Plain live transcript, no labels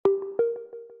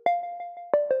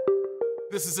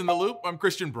This is In the Loop. I'm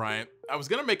Christian Bryant. I was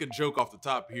gonna make a joke off the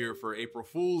top here for April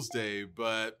Fool's Day,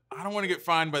 but I don't want to get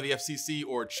fined by the FCC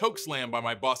or chokeslammed by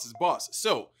my boss's boss.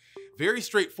 So, very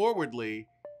straightforwardly,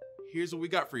 here's what we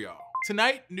got for y'all.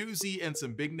 Tonight, Newsy and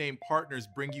some big-name partners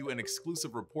bring you an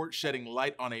exclusive report shedding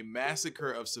light on a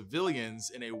massacre of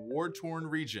civilians in a war-torn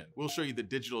region. We'll show you the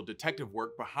digital detective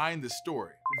work behind the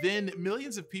story. Then,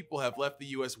 millions of people have left the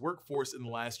US workforce in the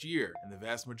last year, and the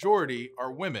vast majority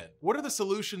are women. What are the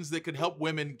solutions that could help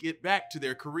women get back to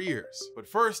their careers? But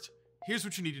first, here's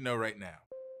what you need to know right now.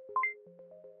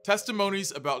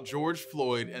 Testimonies about George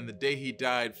Floyd and the day he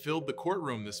died filled the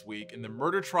courtroom this week in the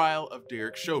murder trial of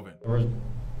Derek Chauvin. There were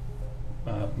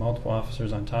multiple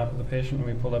officers on top of the patient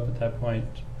when we pulled up at that point.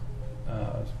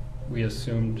 We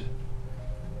assumed,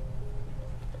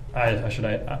 I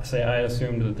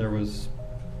assumed that there was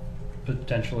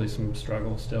potentially some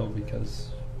struggle still because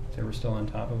they were still on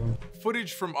top of him.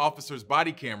 Footage from officers'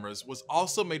 body cameras was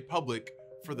also made public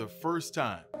for the first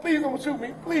time. Please don't shoot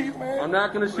me, please, man. I'm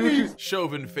not gonna shoot you.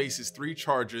 Chauvin faces 3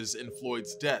 charges in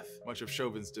Floyd's death. Much of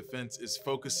Chauvin's defense is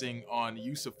focusing on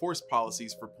use of force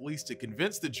policies for police to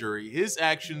convince the jury his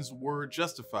actions were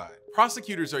justified.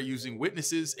 Prosecutors are using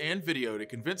witnesses and video to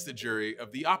convince the jury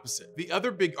of the opposite. The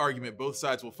other big argument both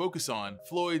sides will focus on,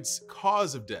 Floyd's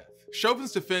cause of death.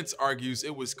 Chauvin's defense argues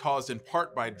it was caused in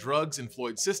part by drugs in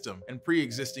Floyd's system and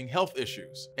pre-existing health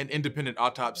issues. An independent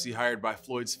autopsy hired by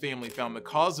Floyd's family found the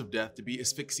cause of death to be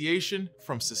asphyxiation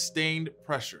from sustained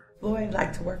pressure. Floyd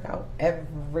liked to work out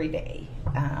every day.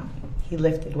 He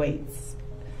lifted weights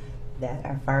that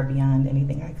are far beyond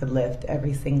anything I could lift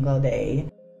every single day.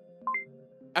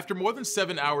 After more than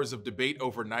 7 hours of debate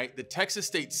overnight, the Texas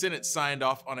State Senate signed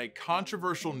off on a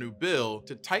controversial new bill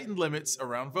to tighten limits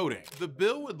around voting. The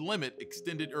bill would limit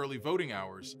extended early voting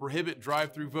hours, prohibit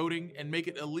drive-through voting, and make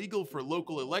it illegal for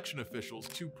local election officials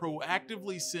to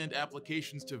proactively send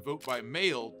applications to vote by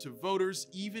mail to voters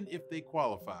even if they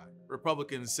qualify.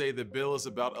 Republicans say the bill is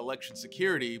about election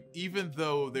security, even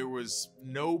though there was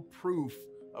no proof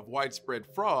of widespread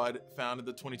fraud found in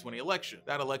the 2020 election.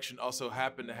 That election also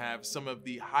happened to have some of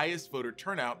the highest voter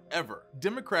turnout ever.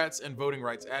 Democrats and voting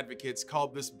rights advocates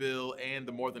called this bill and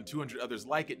the more than 200 others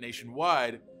like it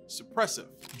nationwide suppressive.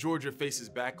 Georgia faces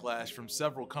backlash from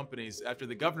several companies after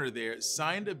the governor there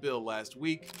signed a bill last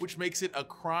week which makes it a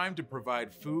crime to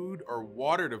provide food or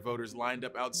water to voters lined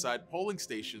up outside polling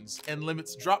stations and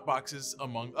limits drop boxes,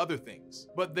 among other things.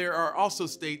 But there are also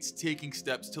states taking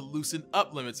steps to loosen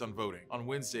up limits on voting. On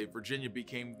Wednesday, Virginia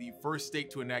became the first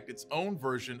state to enact its own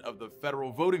version of the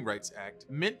Federal Voting Rights Act,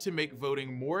 meant to make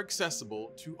voting more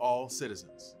accessible to all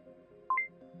citizens.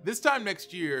 This time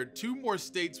next year, 2 more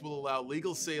states will allow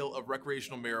legal sale of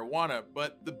recreational marijuana,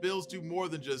 but the bills do more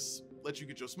than just let you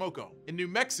get your smoke on. In New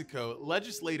Mexico,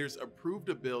 legislators approved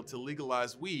a bill to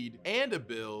legalize weed and a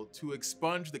bill to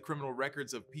expunge the criminal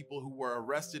records of people who were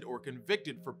arrested or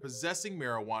convicted for possessing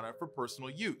marijuana for personal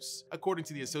use. According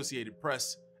to the Associated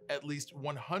Press, at least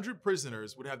 100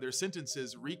 prisoners would have their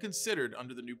sentences reconsidered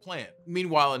under the new plan.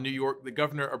 Meanwhile, in New York, the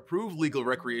governor approved legal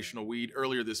recreational weed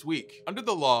earlier this week. Under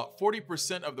the law,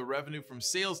 40% of the revenue from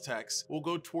sales tax will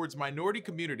go towards minority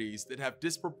communities that have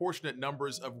disproportionate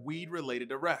numbers of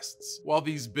weed-related arrests. While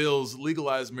these bills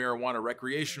legalize marijuana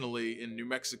recreationally in New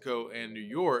Mexico and New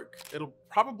York, it'll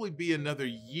probably be another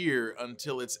year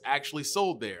until it's actually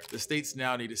sold there. The states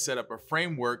now need to set up a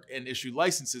framework and issue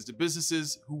licenses to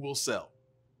businesses who will sell.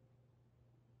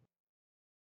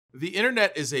 The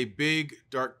internet is a big,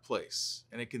 dark place,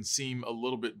 and it can seem a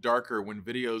little bit darker when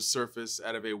videos surface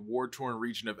out of a war-torn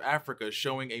region of Africa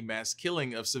showing a mass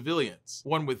killing of civilians,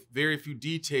 one with very few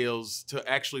details to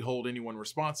actually hold anyone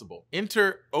responsible.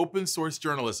 Enter open source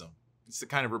journalism. It's the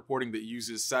kind of reporting that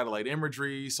uses satellite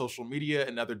imagery, social media,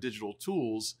 and other digital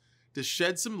tools to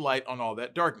shed some light on all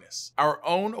that darkness. Our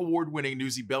own award-winning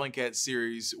Newsy Bellingcat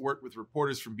series worked with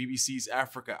reporters from BBC's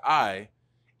Africa Eye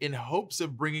in hopes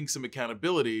of bringing some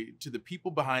accountability to the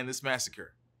people behind this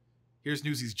massacre. Here's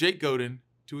Newsy's Jake Godin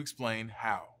to explain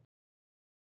how.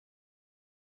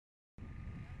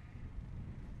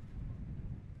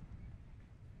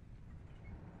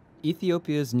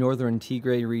 Ethiopia's northern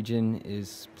Tigray region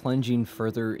is plunging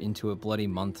further into a bloody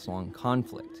months-long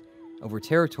conflict over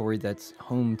territory that's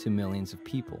home to millions of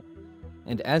people.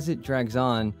 And as it drags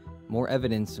on, more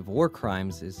evidence of war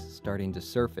crimes is starting to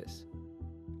surface.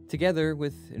 Together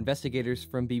with investigators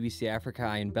from BBC Africa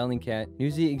Eye and Bellingcat,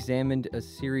 Newsy examined a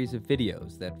series of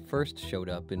videos that first showed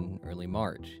up in early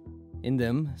March. In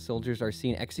them, soldiers are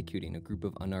seen executing a group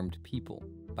of unarmed people.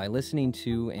 By listening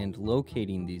to and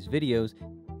locating these videos,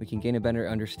 we can gain a better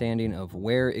understanding of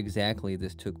where exactly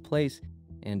this took place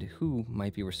and who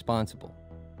might be responsible.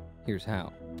 Here's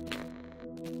how.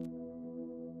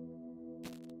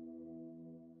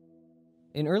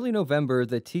 In early November,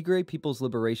 the Tigray People's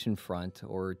Liberation Front,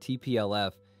 or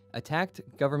TPLF, attacked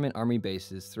government army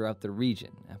bases throughout the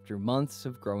region after months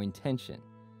of growing tension.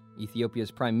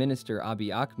 Ethiopia's Prime Minister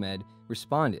Abiy Ahmed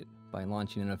responded by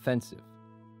launching an offensive.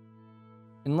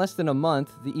 In less than a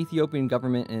month, the Ethiopian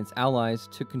government and its allies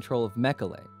took control of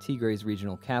Mekelle, Tigray's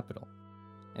regional capital,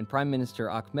 and Prime Minister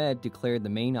Ahmed declared the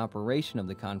main operation of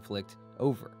the conflict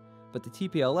over, but the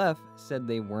TPLF said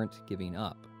they weren't giving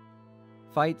up.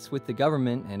 Fights with the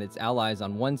government and its allies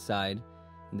on one side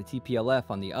and the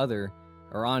TPLF on the other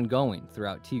are ongoing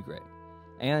throughout Tigray,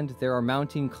 and there are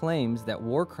mounting claims that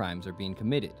war crimes are being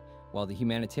committed, while the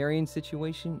humanitarian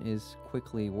situation is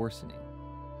quickly worsening.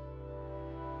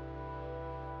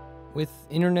 With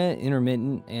internet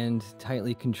intermittent and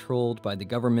tightly controlled by the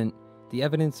government, the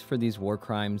evidence for these war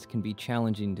crimes can be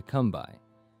challenging to come by.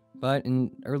 But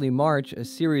in early March, a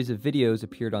series of videos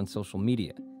appeared on social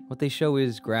media. What they show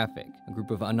is graphic. A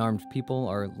group of unarmed people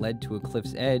are led to a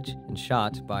cliff's edge and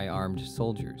shot by armed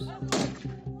soldiers.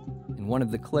 In one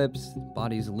of the clips,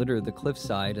 bodies litter the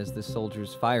cliffside as the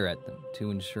soldiers fire at them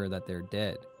to ensure that they're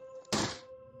dead.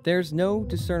 There's no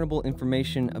discernible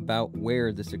information about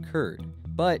where this occurred,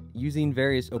 but using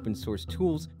various open source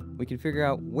tools, we can figure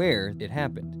out where it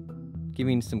happened,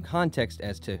 giving some context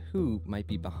as to who might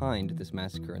be behind this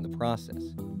massacre in the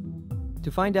process.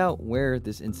 To find out where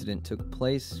this incident took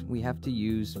place, we have to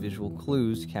use visual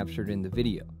clues captured in the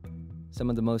video. Some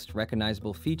of the most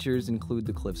recognizable features include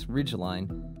the cliff's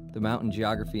ridgeline, the mountain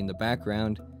geography in the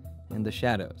background, and the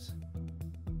shadows.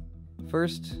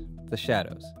 First, the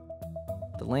shadows.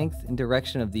 The length and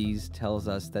direction of these tells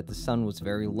us that the sun was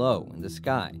very low in the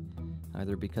sky,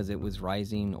 either because it was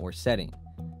rising or setting.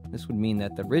 This would mean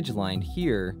that the ridgeline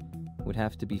here would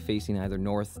have to be facing either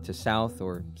north to south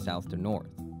or south to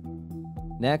north.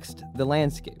 Next, the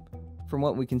landscape. From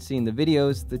what we can see in the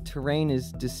videos, the terrain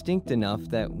is distinct enough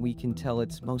that we can tell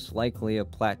it's most likely a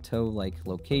plateau-like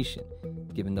location,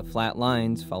 given the flat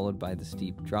lines followed by the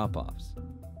steep drop-offs.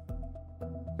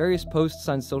 Various posts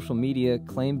on social media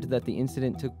claimed that the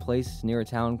incident took place near a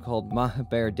town called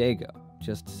Massacre,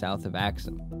 just south of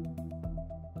Axum.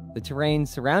 The terrain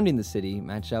surrounding the city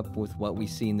match up with what we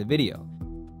see in the video,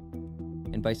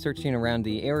 and by searching around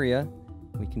the area,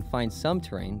 we can find some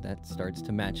terrain that starts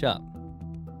to match up.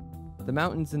 The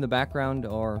mountains in the background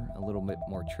are a little bit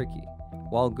more tricky.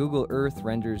 While Google Earth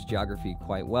renders geography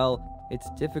quite well,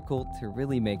 it's difficult to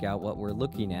really make out what we're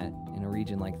looking at in a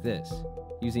region like this.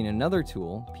 Using another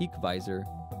tool, Peak Visor,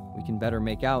 we can better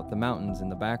make out the mountains in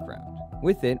the background.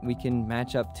 With it, we can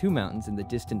match up two mountains in the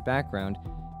distant background,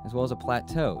 as well as a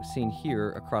plateau seen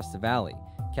here across the valley,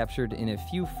 captured in a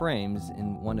few frames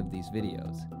in one of these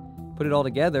videos. Put it all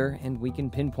together, and we can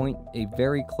pinpoint a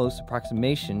very close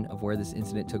approximation of where this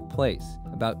incident took place,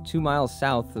 about 2 miles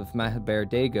south of Massacre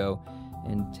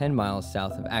and 10 miles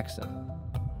south of Axum.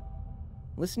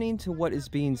 Listening to what is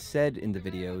being said in the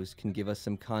videos can give us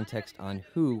some context on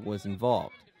who was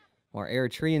involved. While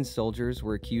Eritrean soldiers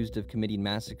were accused of committing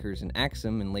massacres in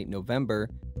Axum in late November,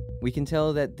 we can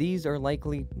tell that these are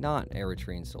likely not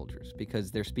Eritrean soldiers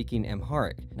because they're speaking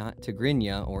Amharic, not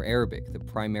Tigrinya or Arabic, the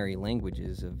primary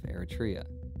languages of Eritrea.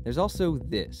 There's also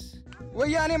this.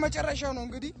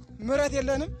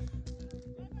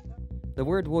 The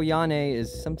word Woyane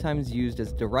is sometimes used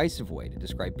as a derisive way to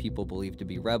describe people believed to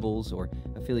be rebels or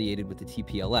affiliated with the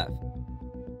TPLF.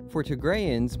 For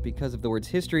Tigrayans, because of the word's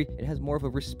history, it has more of a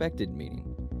respected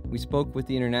meaning. We spoke with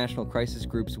the International Crisis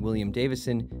Group's William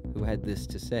Davison, who had this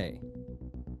to say.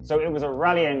 So it was a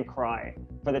rallying cry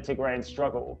for the Tigrayan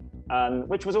struggle,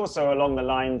 which was also along the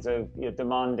lines of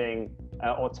demanding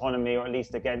autonomy, or at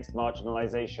least against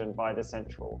marginalization by the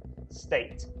central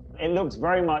state. It looks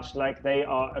very much like they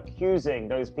are accusing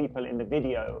those people in the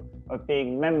video of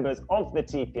being members of the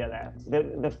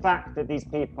TPLF. The fact that these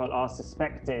people are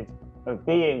suspected of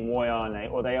being Woyane,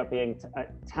 or they are being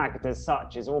tagged as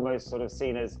such, is almost sort of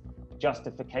seen as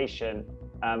justification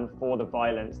for the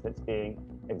violence that's being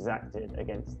exacted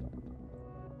against them.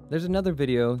 There's another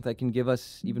video that can give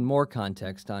us even more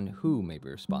context on who may be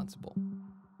responsible.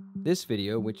 This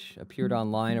video, which appeared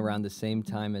online around the same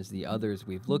time as the others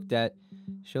we've looked at,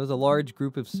 shows a large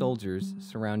group of soldiers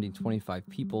surrounding 25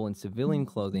 people in civilian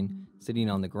clothing sitting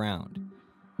on the ground.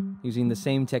 Using the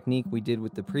same technique we did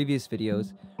with the previous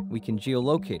videos, we can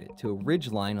geolocate it to a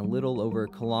ridgeline a little over a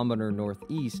kilometer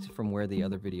northeast from where the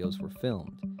other videos were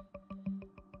filmed.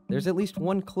 There's at least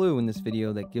one clue in this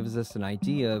video that gives us an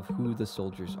idea of who the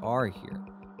soldiers are here.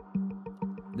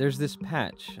 There's this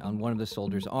patch on one of the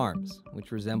soldiers' arms,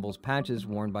 which resembles patches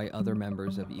worn by other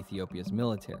members of Ethiopia's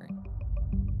military.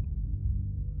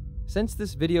 Since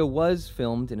this video was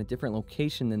filmed in a different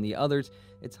location than the others,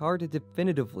 it's hard to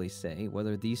definitively say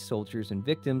whether these soldiers and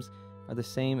victims are the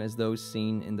same as those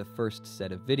seen in the first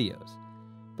set of videos.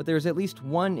 But there's at least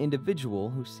one individual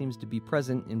who seems to be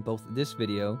present in both this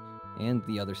video and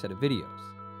the other set of videos.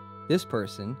 This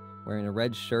person, wearing a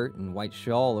red shirt and white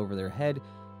shawl over their head,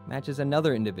 matches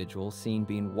another individual seen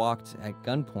being walked at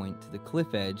gunpoint to the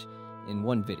cliff edge in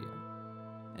one video.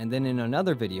 And then in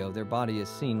another video, their body is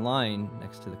seen lying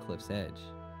next to the cliff's edge.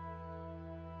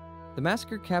 The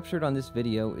massacre captured on this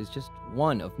video is just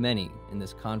one of many in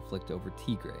this conflict over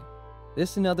Tigray.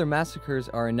 This and other massacres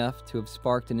are enough to have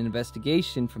sparked an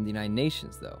investigation from the United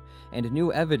Nations, though, and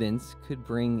new evidence could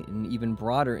bring an even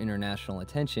broader international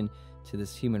attention to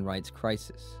this human rights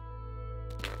crisis.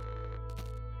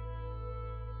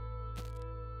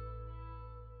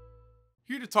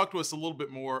 Here to talk to us a little bit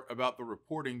more about the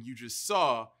reporting you just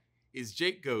saw is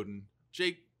Jake Godin.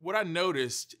 Jake, what I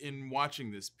noticed in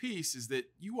watching this piece is that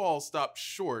you all stopped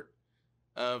short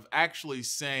of actually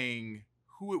saying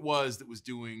who it was that was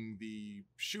doing the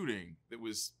shooting, that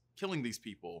was killing these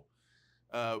people.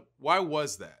 Why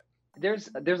was that? There's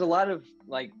a lot of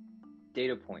like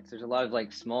data points. There's a lot of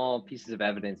like small pieces of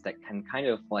evidence that can kind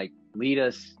of like lead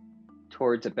us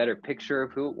towards a better picture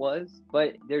of who it was,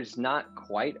 but there's not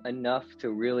quite enough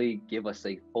to really give us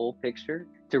a full picture.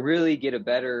 To really get a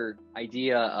better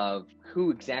idea of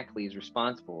who exactly is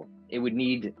responsible, it would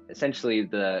need essentially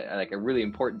a really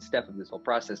important step of this whole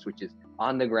process, which is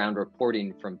on the ground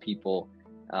reporting from people,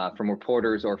 from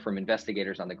reporters or from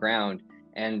investigators on the ground.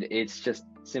 And it's just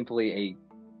simply a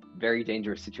very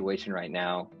dangerous situation right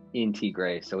now in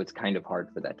Tigray, so it's kind of hard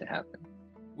for that to happen.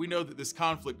 We know that this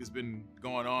conflict has been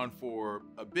going on for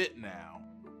a bit now.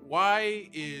 Why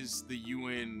is the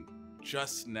UN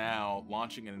just now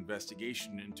launching an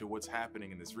investigation into what's happening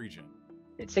in this region?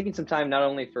 It's taking some time not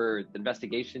only for the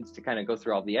investigations to kind of go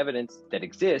through all the evidence that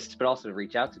exists, but also to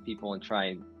reach out to people and try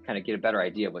and kind of get a better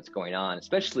idea of what's going on,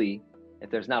 especially if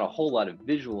there's not a whole lot of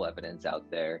visual evidence out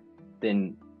there.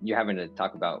 Then you're having to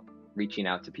talk about reaching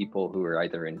out to people who are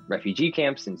either in refugee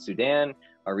camps in Sudan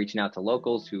or reaching out to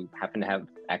locals who happen to have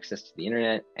access to the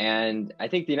internet. And I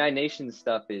think the United Nations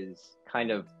stuff is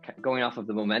kind of going off of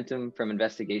the momentum from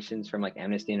investigations from like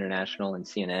Amnesty International and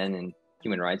CNN and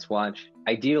Human Rights Watch.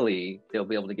 Ideally, they'll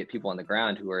be able to get people on the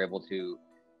ground who are able to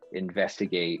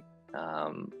investigate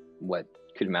what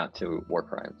could amount to war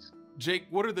crimes. Jake,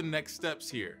 what are the next steps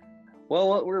here? Well,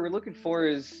 what we're looking for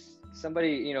is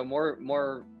somebody,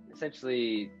 more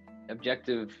essentially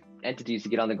objective entities to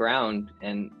get on the ground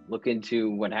and look into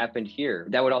what happened here.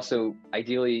 That would also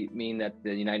ideally mean that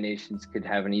the United Nations could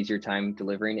have an easier time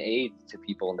delivering aid to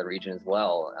people in the region as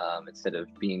well, instead of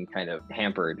being kind of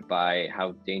hampered by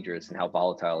how dangerous and how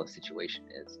volatile the situation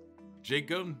is. Jake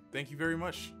Godin, thank you very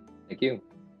much. Thank you.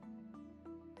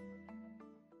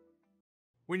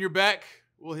 When you're back,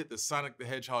 we'll hit the Sonic the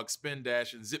Hedgehog spin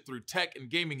dash and zip through tech and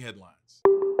gaming headlines.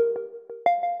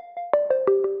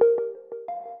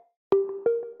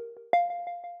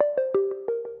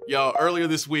 Y'all, earlier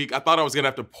this week, I thought I was gonna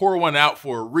have to pour one out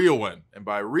for a real one. And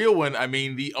by real one, I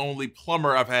mean the only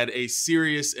plumber I've had a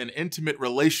serious and intimate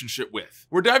relationship with.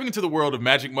 We're diving into the world of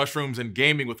magic mushrooms and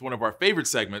gaming with one of our favorite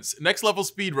segments, Next Level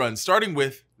Speedrun, starting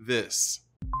with this.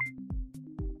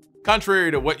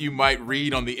 Contrary to what you might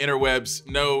read on the interwebs,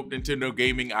 no, Nintendo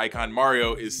gaming icon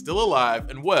Mario is still alive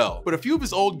and well, but a few of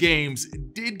his old games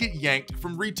did get yanked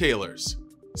from retailers.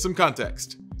 Some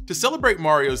context. To celebrate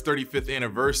Mario's 35th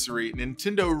anniversary,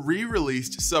 Nintendo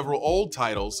re-released several old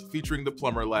titles featuring the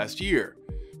plumber last year.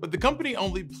 But the company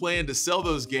only planned to sell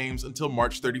those games until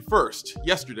March 31st,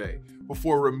 yesterday,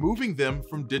 before removing them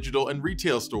from digital and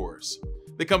retail stores.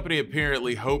 The company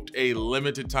apparently hoped a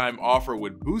limited time offer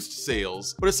would boost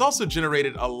sales, but it's also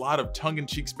generated a lot of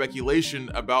tongue-in-cheek speculation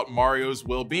about Mario's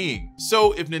well-being.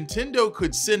 So if Nintendo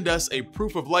could send us a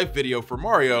proof of life video for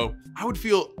Mario, I would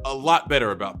feel a lot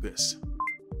better about this.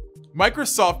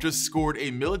 Microsoft just scored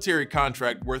a military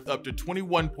contract worth up to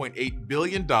 $21.8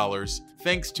 billion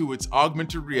thanks to its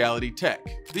augmented reality tech.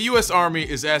 The US Army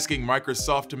is asking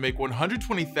Microsoft to make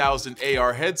 120,000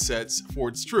 AR headsets for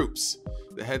its troops.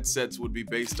 The headsets would be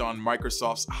based on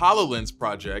Microsoft's HoloLens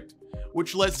project,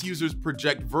 which lets users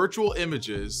project virtual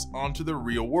images onto the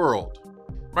real world.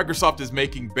 Microsoft is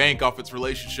making bank off its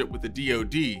relationship with the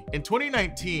DoD. In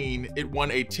 2019, it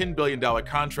won a $10 billion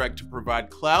contract to provide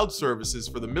cloud services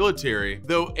for the military,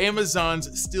 though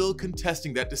Amazon's still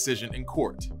contesting that decision in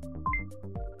court.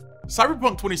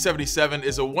 Cyberpunk 2077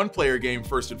 is a one-player game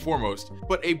first and foremost,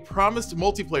 but a promised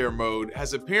multiplayer mode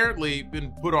has apparently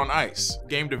been put on ice.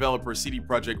 Game developer CD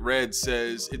Projekt Red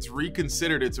says it's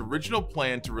reconsidered its original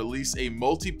plan to release a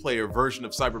multiplayer version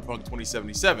of Cyberpunk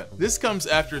 2077. This comes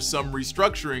after some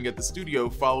restructuring at the studio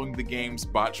following the game's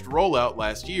botched rollout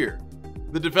last year.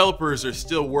 The developers are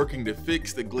still working to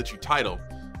fix the glitchy title.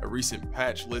 A recent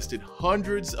patch listed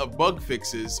hundreds of bug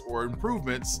fixes or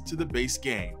improvements to the base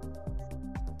game.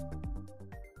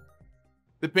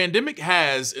 The pandemic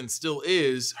has, and still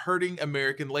is, hurting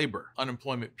American labor.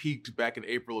 Unemployment peaked back in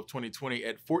April of 2020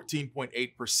 at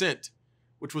 14.8%,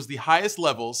 which was the highest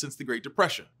level since the Great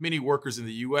Depression. Many workers in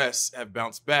the US have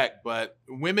bounced back, but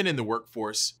women in the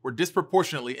workforce were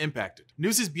disproportionately impacted.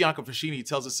 Newsy's Bianca Fascini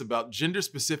tells us about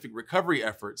gender-specific recovery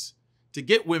efforts to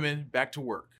get women back to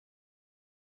work.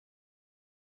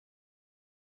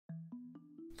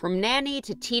 From nanny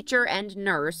to teacher and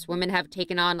nurse, women have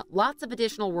taken on lots of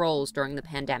additional roles during the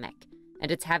pandemic, and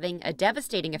it's having a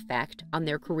devastating effect on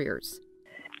their careers.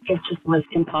 It just was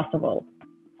impossible,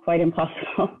 quite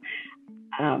impossible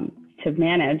to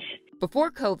manage.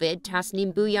 Before COVID,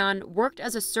 Tasneem Bhuiyan worked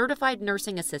as a certified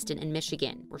nursing assistant in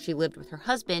Michigan, where she lived with her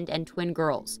husband and twin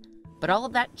girls. But all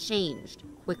of that changed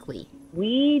quickly.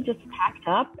 We just packed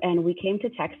up and we came to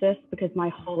Texas because my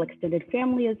whole extended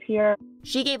family is here.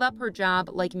 She gave up her job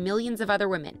like millions of other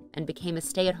women and became a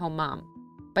stay-at-home mom.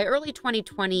 By early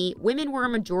 2020, women were a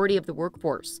majority of the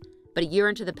workforce. But a year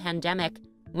into the pandemic,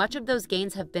 much of those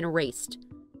gains have been erased.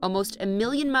 Almost 1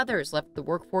 million mothers left the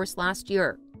workforce last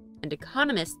year, and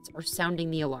economists are sounding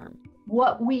the alarm.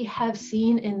 What we have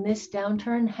seen in this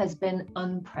downturn has been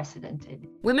unprecedented.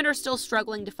 Women are still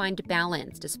struggling to find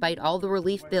balance despite all the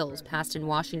relief bills passed in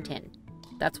Washington.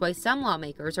 That's why some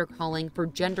lawmakers are calling for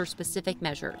gender-specific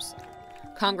measures.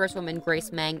 Congresswoman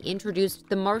Grace Meng introduced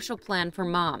the Marshall Plan for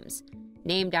Moms.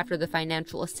 Named after the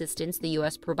financial assistance the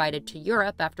U.S. provided to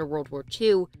Europe after World War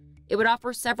II, it would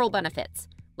offer several benefits,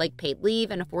 like paid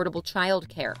leave and affordable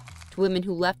childcare, to women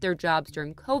who left their jobs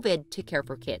during COVID to care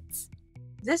for kids.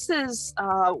 This is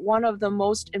one of the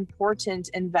most important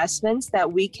investments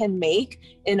that we can make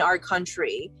in our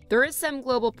country. There is some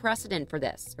global precedent for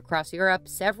this. Across Europe,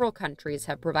 several countries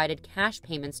have provided cash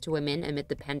payments to women amid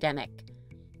the pandemic.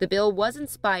 The bill was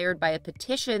inspired by a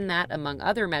petition that, among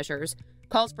other measures,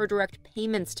 calls for direct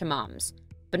payments to moms.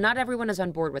 But not everyone is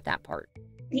on board with that part.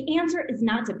 The answer is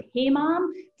not to pay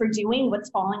mom for doing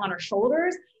what's falling on her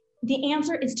shoulders. The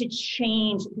answer is to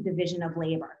change the division of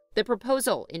labor. The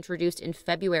proposal, introduced in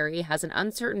February, has an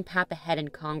uncertain path ahead in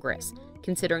Congress,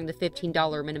 considering the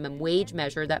 $15 minimum wage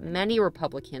measure that many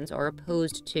Republicans are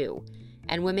opposed to.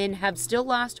 And women have still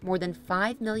lost more than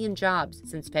 5 million jobs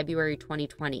since February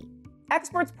 2020.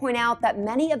 Experts point out that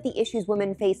many of the issues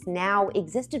women face now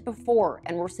existed before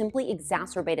and were simply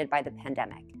exacerbated by the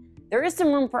pandemic. There is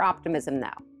some room for optimism, though.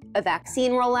 A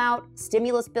vaccine rollout,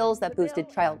 stimulus bills that boosted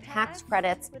child tax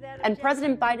credits, and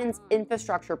President Biden's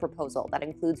infrastructure proposal that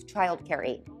includes child care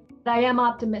aid. I am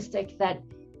optimistic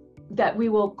that we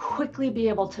will quickly be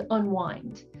able to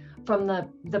unwind from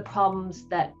the problems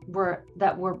that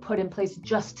were put in place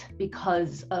just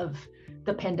because of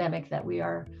the pandemic that we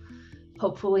are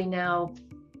hopefully now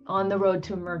on the road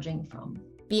to emerging from.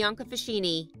 Bianca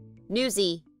Fascini,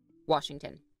 Newsy,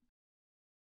 Washington.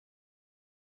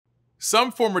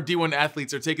 Some former D1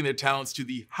 athletes are taking their talents to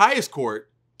the highest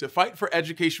court to fight for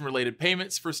education-related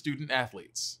payments for student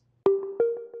athletes.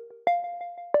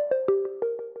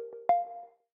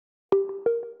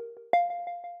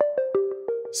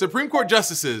 Supreme Court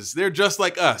justices, they're just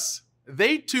like us.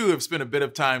 They too have spent a bit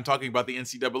of time talking about the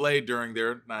NCAA during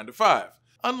their 9 to 5.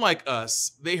 Unlike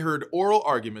us, they heard oral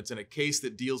arguments in a case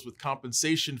that deals with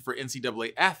compensation for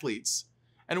NCAA athletes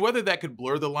and whether that could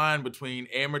blur the line between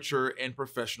amateur and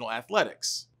professional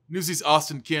athletics. Newsy's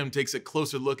Austin Kim takes a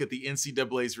closer look at the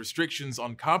NCAA's restrictions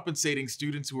on compensating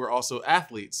students who are also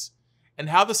athletes and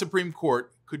how the Supreme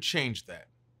Court could change that.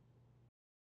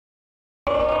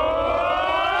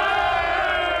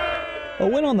 A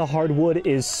win on the hardwood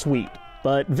is sweet,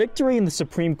 but victory in the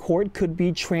Supreme Court could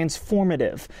be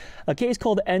transformative. A case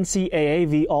called NCAA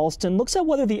v. Alston looks at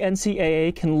whether the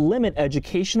NCAA can limit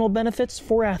educational benefits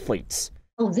for athletes.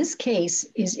 Well, this case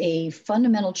is a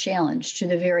fundamental challenge to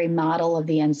the very model of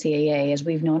the NCAA as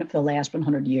we've known it for the last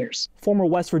 100 years. Former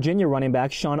West Virginia running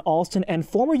back Sean Alston and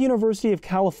former University of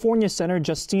California Senator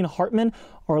Justine Hartman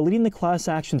are leading the class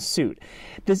action suit.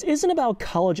 This isn't about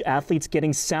college athletes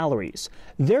getting salaries.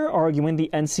 They're arguing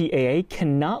the NCAA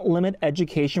cannot limit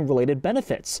education-related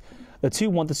benefits. The two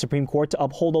want the Supreme Court to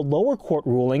uphold a lower court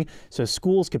ruling so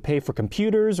schools could pay for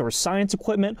computers or science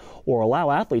equipment or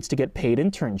allow athletes to get paid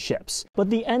internships. But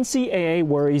the NCAA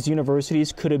worries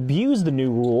universities could abuse the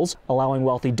new rules, allowing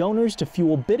wealthy donors to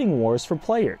fuel bidding wars for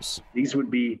players. These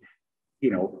would be,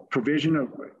 provision of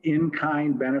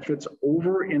in-kind benefits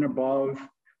over and above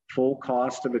full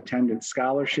cost of attendance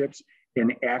scholarships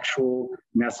and actual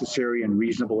necessary and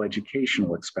reasonable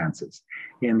educational expenses.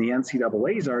 And the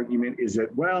NCAA's argument is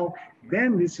that, well,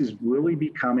 then this is really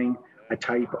becoming a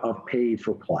type of pay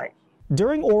for play.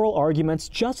 During oral arguments,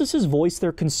 justices voiced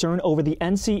their concern over the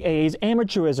NCAA's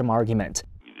amateurism argument.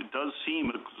 It does seem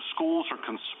that schools are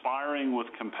conspiring with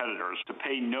competitors to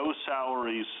pay no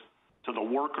salaries to the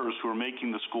workers who are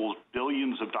making the schools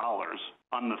billions of dollars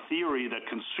on the theory that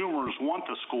consumers want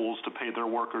the schools to pay their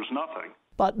workers nothing.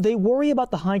 But they worry about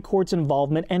the High Court's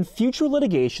involvement and future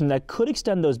litigation that could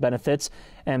extend those benefits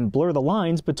and blur the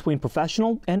lines between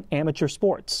professional and amateur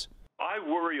sports. I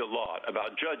worry a lot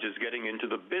about judges getting into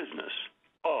the business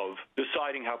of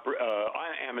deciding how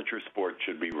amateur sports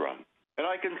should be run. And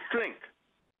I can think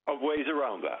of ways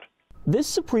around that. This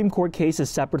Supreme Court case is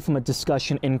separate from a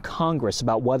discussion in Congress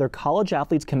about whether college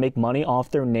athletes can make money off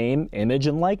their name, image,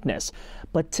 and likeness.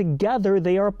 But together,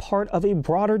 they are part of a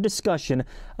broader discussion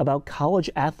about college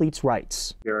athletes'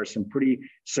 rights. There are some pretty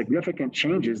significant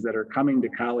changes that are coming to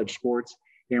college sports,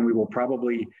 and we will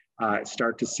probably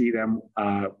start to see them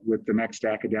with the next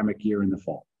academic year in the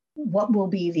fall. What will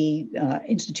be the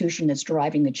institution that's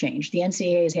driving the change? The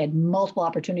NCAA has had multiple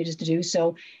opportunities to do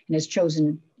so and has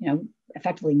chosen,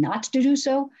 effectively not to do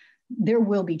so. There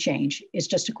will be change. It's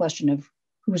just a question of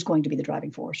who's going to be the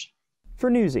driving force. For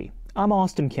Newsy, I'm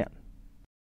Austin Kim.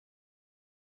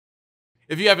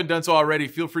 If you haven't done so already,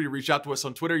 feel free to reach out to us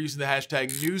on Twitter using the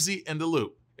hashtag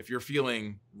 #NewsyInTheLoop. If you're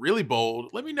feeling really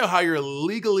bold, let me know how you're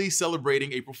legally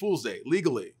celebrating April Fool's Day.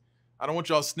 Legally. I don't want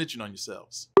y'all snitching on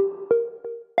yourselves.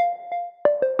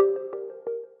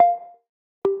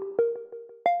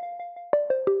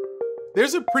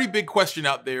 There's a pretty big question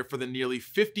out there for the nearly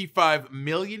 55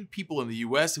 million people in the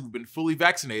US who've been fully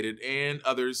vaccinated and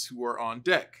others who are on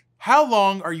deck. How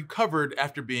long are you covered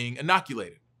after being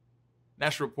inoculated?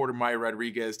 National reporter Maya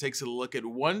Rodriguez takes a look at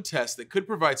one test that could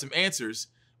provide some answers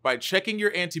by checking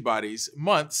your antibodies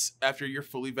months after you're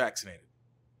fully vaccinated.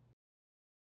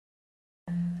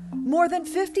 More than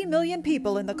 50 million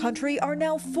people in the country are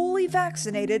now fully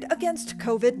vaccinated against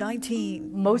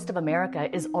COVID-19. Most of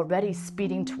America is already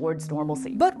speeding towards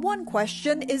normalcy. But one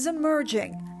question is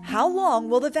emerging. How long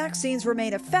will the vaccines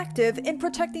remain effective in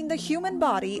protecting the human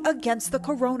body against the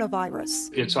coronavirus?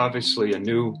 It's obviously a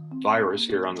new virus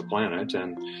here on the planet,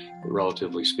 and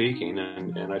relatively speaking,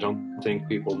 and I don't think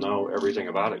people know everything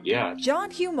about it yet. John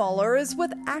Hugh Muller is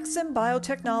with Axim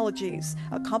Biotechnologies,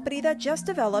 a company that just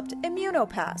developed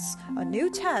ImmunoPass, a new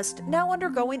test now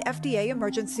undergoing FDA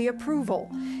emergency approval.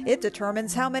 It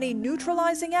determines how many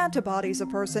neutralizing antibodies a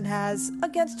person has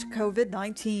against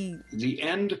COVID-19. The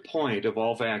end point of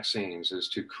all vaccines is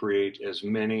to create as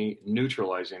many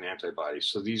neutralizing antibodies.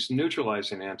 So these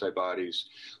neutralizing antibodies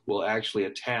will actually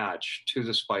attach to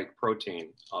the spike protein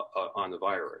on the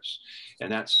virus.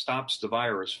 And that stops the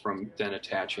virus from then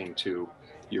attaching to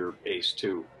your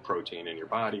ACE2 protein in your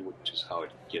body, which is how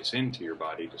it gets into your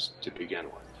body to begin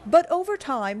with. But over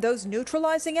time, those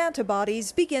neutralizing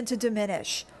antibodies begin to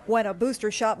diminish. When a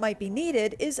booster shot might be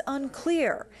needed is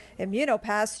unclear.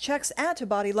 ImmunoPass checks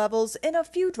antibody levels in a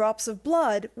few drops of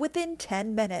blood within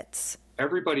 10 minutes.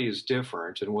 Everybody is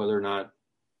different, and whether or not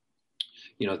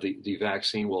the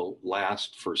vaccine will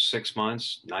last for 6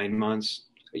 months, 9 months,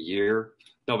 a year,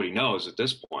 nobody knows at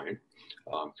this point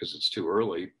because it's too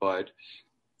early. But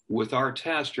with our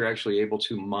test, you're actually able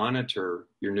to monitor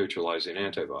your neutralizing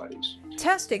antibodies.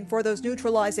 Testing for those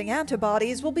neutralizing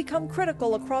antibodies will become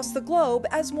critical across the globe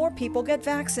as more people get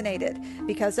vaccinated,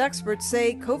 because experts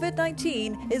say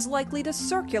COVID-19 is likely to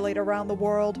circulate around the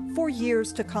world for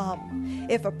years to come.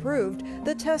 If approved,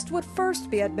 the test would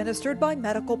first be administered by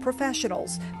medical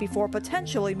professionals before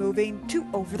potentially moving to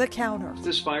over-the-counter.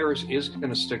 This virus is going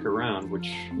to stick around,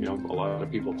 which a lot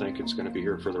of people think it's going to be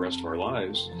here for the rest of our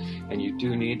lives, and you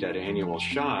do need that annual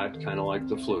shot, kind of like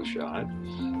the flu shot.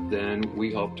 Then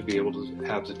we hope to be able to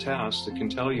have the test that can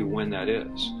tell you when that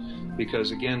is.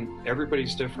 Because again,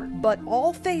 everybody's different. But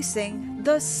all facing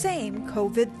the same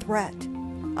COVID threat.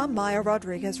 I'm Maya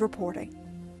Rodriguez reporting.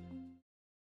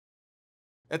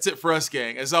 That's it for us,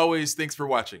 gang. As always, thanks for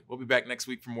watching. We'll be back next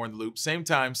week for more In the Loop. Same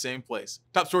time, same place.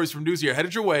 Top stories from Newsy are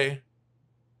headed your way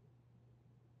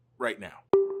right now.